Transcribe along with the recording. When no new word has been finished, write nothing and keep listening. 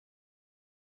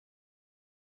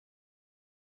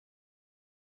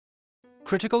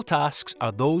Critical tasks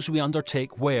are those we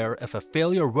undertake where, if a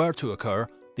failure were to occur,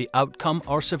 the outcome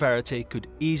or severity could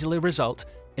easily result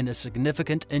in a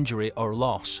significant injury or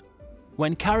loss.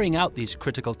 When carrying out these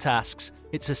critical tasks,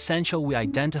 it's essential we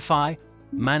identify,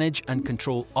 manage and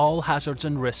control all hazards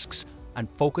and risks and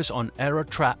focus on error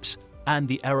traps and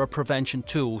the error prevention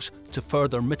tools to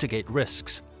further mitigate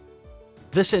risks.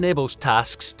 This enables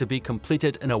tasks to be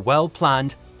completed in a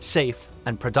well-planned, safe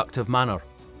and productive manner.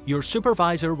 Your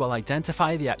supervisor will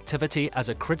identify the activity as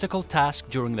a critical task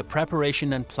during the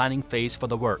preparation and planning phase for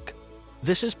the work.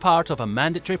 This is part of a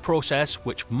mandatory process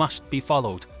which must be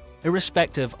followed,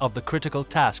 irrespective of the critical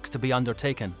task to be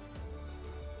undertaken.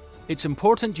 It's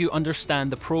important you understand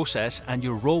the process and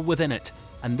your role within it,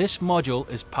 and this module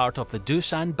is part of the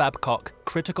Doosan Babcock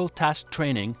Critical Task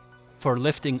Training for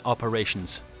lifting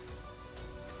operations.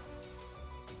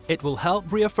 It will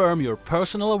help reaffirm your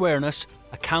personal awareness,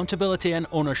 accountability and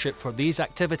ownership for these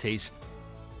activities.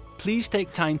 Please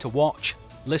take time to watch,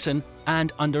 listen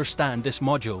and understand this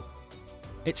module.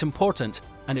 It's important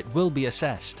and it will be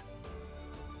assessed.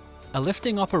 A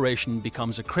lifting operation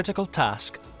becomes a critical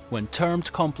task when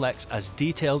termed complex as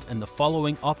detailed in the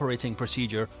following operating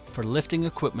procedure for lifting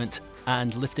equipment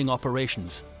and lifting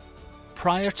operations.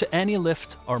 Prior to any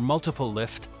lift or multiple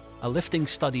lift, a lifting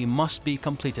study must be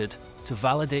completed to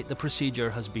validate the procedure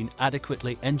has been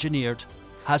adequately engineered,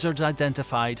 hazards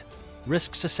identified,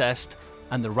 risks assessed,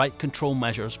 and the right control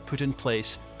measures put in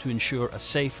place to ensure a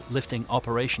safe lifting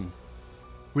operation.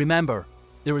 Remember,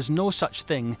 there is no such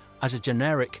thing as a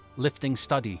generic lifting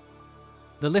study.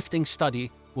 The lifting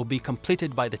study will be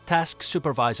completed by the task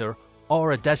supervisor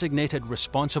or a designated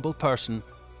responsible person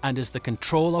and is the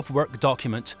control of work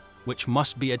document which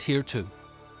must be adhered to.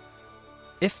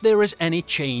 If there is any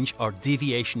change or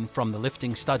deviation from the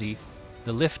lifting study,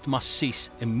 the lift must cease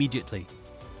immediately.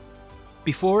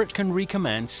 Before it can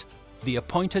recommence, the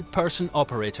appointed person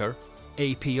operator,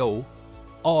 APO,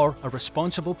 or a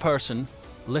responsible person,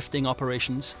 lifting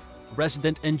operations,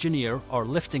 resident engineer or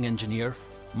lifting engineer,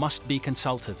 must be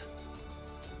consulted.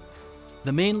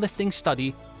 The main lifting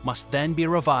study must then be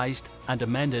revised and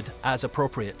amended as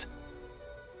appropriate.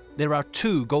 There are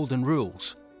two golden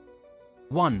rules.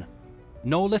 1.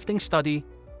 No lifting study,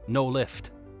 no lift.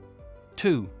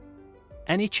 2.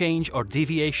 Any change or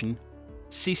deviation,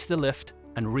 cease the lift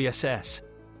and reassess.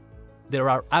 There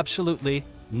are absolutely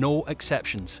no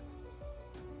exceptions.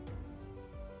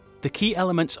 The key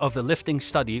elements of the lifting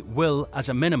study will, as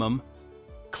a minimum,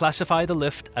 classify the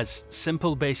lift as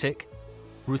simple basic,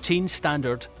 routine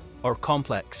standard, or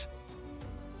complex.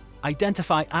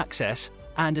 Identify access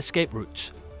and escape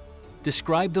routes.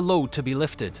 Describe the load to be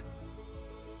lifted.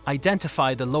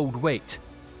 Identify the load weight.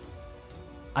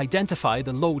 Identify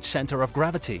the load center of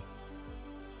gravity.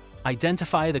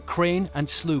 Identify the crane and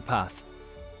slew path.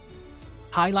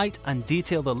 Highlight and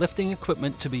detail the lifting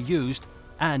equipment to be used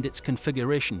and its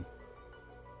configuration.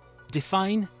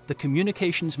 Define the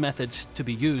communications methods to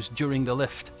be used during the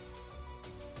lift.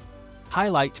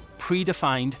 Highlight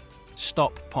predefined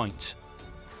stop points.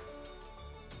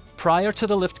 Prior to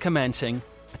the lift commencing,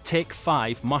 a take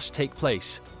 5 must take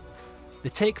place. The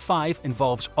take 5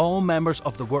 involves all members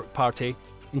of the work party,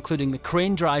 including the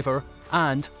crane driver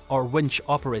and/or winch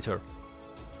operator.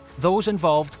 Those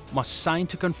involved must sign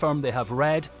to confirm they have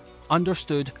read,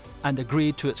 understood and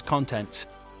agreed to its contents.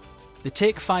 The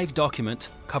Take 5 document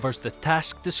covers the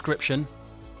task description,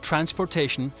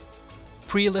 transportation,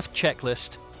 pre-lift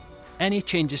checklist, any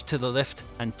changes to the lift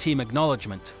and team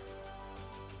acknowledgement.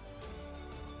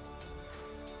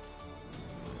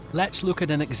 Let's look at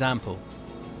an example.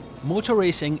 Motor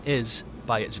racing is,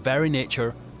 by its very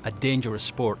nature, a dangerous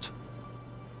sport.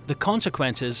 The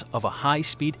consequences of a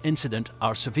high-speed incident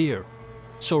are severe,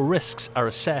 so risks are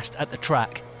assessed at the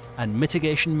track and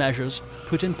mitigation measures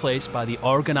put in place by the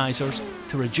organisers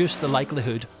to reduce the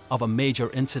likelihood of a major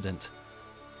incident.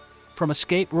 From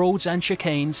escape roads and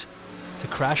chicanes, to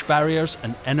crash barriers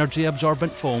and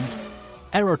energy-absorbent foam,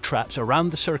 error traps around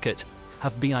the circuit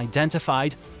have been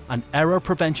identified and error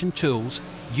prevention tools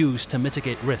used to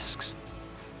mitigate risks.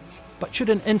 But should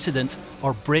an incident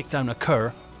or breakdown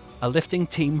occur, a lifting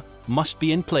team must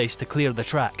be in place to clear the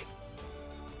track.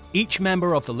 Each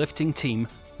member of the lifting team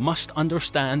must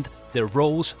understand their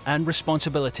roles and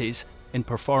responsibilities in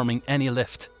performing any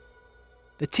lift.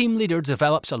 The team leader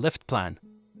develops a lift plan,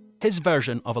 his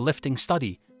version of a lifting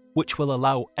study, which will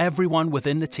allow everyone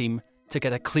within the team to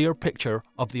get a clear picture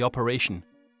of the operation.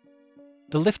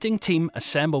 The lifting team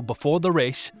assemble before the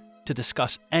race to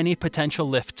discuss any potential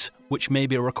lifts which may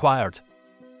be required.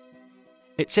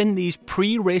 It's in these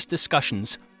pre-race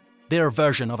discussions, their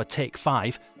version of a Take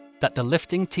 5, that the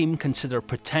lifting team consider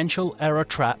potential error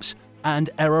traps and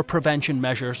error prevention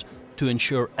measures to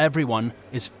ensure everyone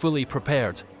is fully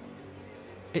prepared.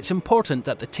 It's important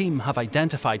that the team have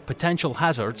identified potential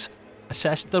hazards,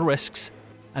 assessed the risks,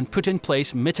 and put in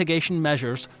place mitigation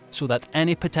measures so that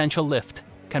any potential lift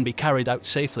can be carried out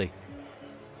safely.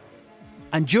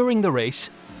 And during the race,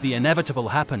 the inevitable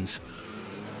happens.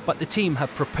 But the team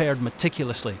have prepared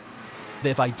meticulously.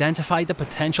 They've identified the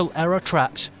potential error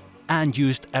traps and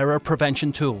used error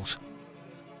prevention tools.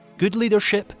 Good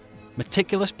leadership,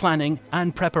 meticulous planning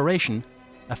and preparation,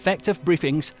 effective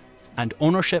briefings, and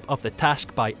ownership of the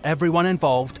task by everyone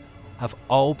involved have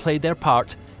all played their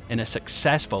part in a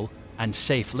successful and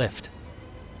safe lift.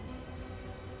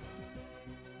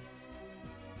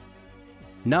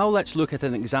 Now let's look at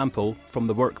an example from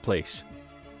the workplace.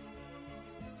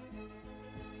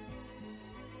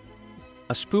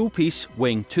 A spool piece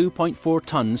weighing 2.4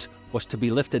 tons was to be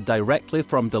lifted directly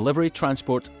from delivery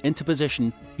transport into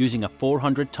position using a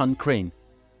 400-ton crane.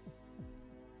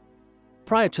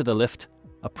 Prior to the lift,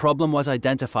 a problem was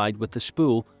identified with the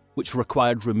spool which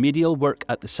required remedial work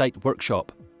at the site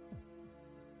workshop.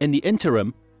 In the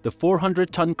interim, the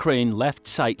 400-ton crane left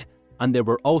site and there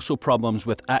were also problems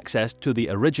with access to the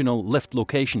original lift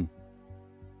location.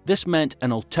 This meant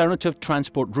an alternative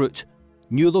transport route,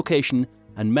 new location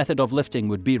and method of lifting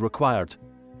would be required.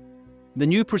 The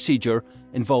new procedure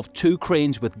involved 2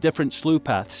 cranes with different slew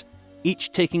paths,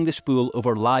 each taking the spool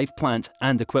over live plant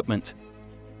and equipment.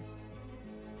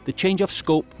 The change of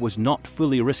scope was not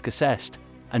fully risk assessed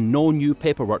and no new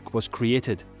paperwork was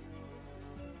created.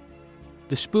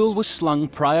 The spool was slung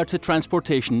prior to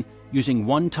transportation using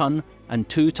 1-ton and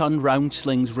 2-ton round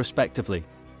slings respectively.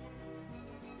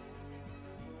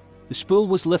 The spool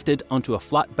was lifted onto a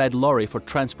flatbed lorry for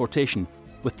transportation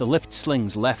with the lift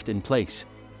slings left in place.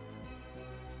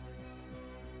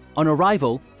 On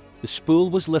arrival, the spool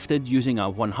was lifted using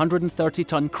a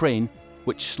 130-ton crane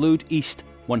which slewed east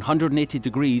 180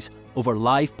 degrees over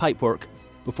live pipework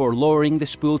before lowering the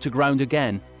spool to ground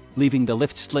again, leaving the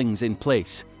lift slings in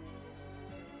place.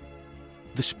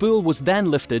 The spool was then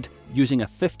lifted using a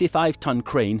 55-ton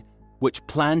crane which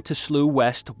planned to slew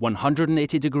west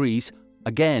 180 degrees,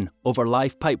 again over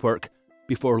live pipework,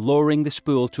 before lowering the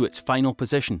spool to its final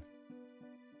position.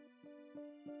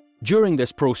 During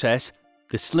this process,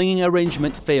 the slinging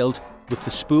arrangement failed with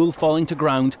the spool falling to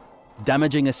ground,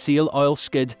 damaging a seal oil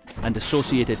skid and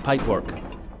associated pipework.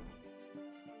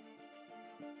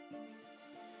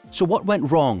 So what went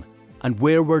wrong, and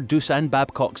where were Doosan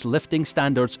Babcock's lifting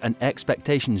standards and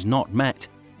expectations not met?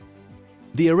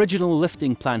 The original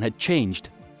lifting plan had changed,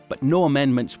 but no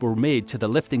amendments were made to the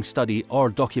lifting study or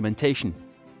documentation.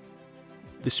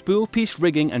 The spool piece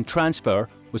rigging and transfer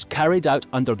was carried out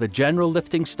under the general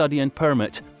lifting study and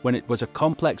permit when it was a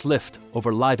complex lift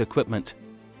over live equipment.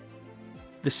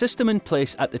 The system in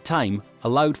place at the time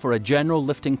allowed for a general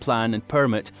lifting plan and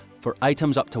permit for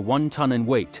items up to 1 ton in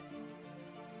weight.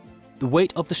 The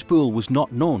weight of the spool was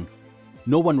not known.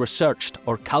 No one researched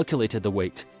or calculated the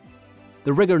weight.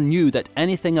 The rigger knew that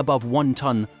anything above 1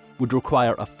 ton would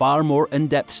require a far more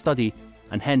in-depth study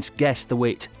and hence guessed the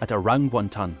weight at around 1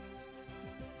 ton.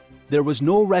 There was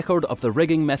no record of the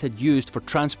rigging method used for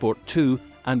transport to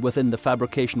and within the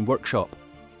fabrication workshop.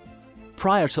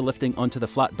 Prior to lifting onto the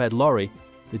flatbed lorry,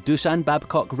 the Doosan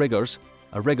Babcock riggers,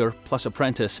 a rigger plus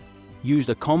apprentice, used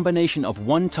a combination of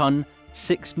 1 ton,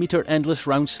 6-metre endless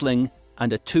round sling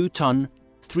and a 2-ton,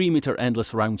 3-metre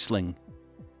endless round sling.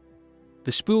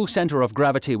 The spool centre of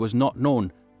gravity was not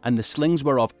known and the slings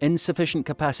were of insufficient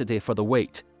capacity for the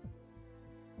weight.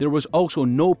 There was also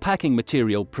no packing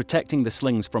material protecting the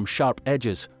slings from sharp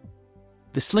edges.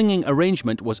 The slinging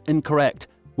arrangement was incorrect,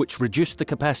 which reduced the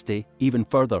capacity even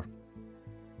further.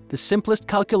 The simplest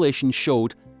calculation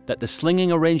showed that the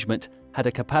slinging arrangement had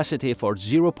a capacity for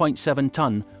 0.7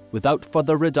 ton without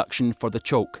further reduction for the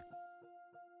choke.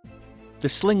 The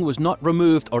sling was not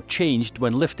removed or changed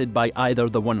when lifted by either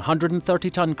the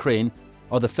 130-ton crane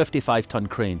or the 55-ton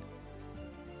crane.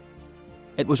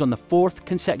 It was on the 4th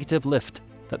consecutive lift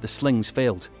that the slings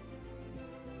failed.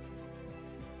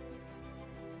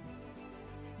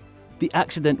 The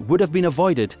accident would have been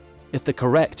avoided if the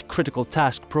correct critical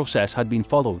task process had been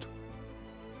followed.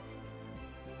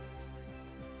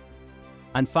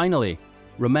 And finally,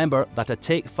 remember that a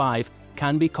Take 5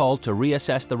 can be called to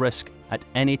reassess the risk at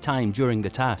any time during the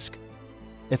task.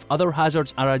 If other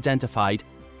hazards are identified,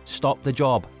 stop the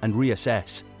job and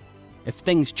reassess. If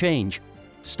things change,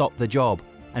 stop the job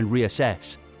and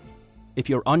reassess. If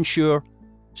you're unsure,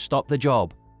 stop the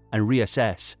job and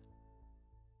reassess.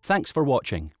 Thanks for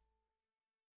watching.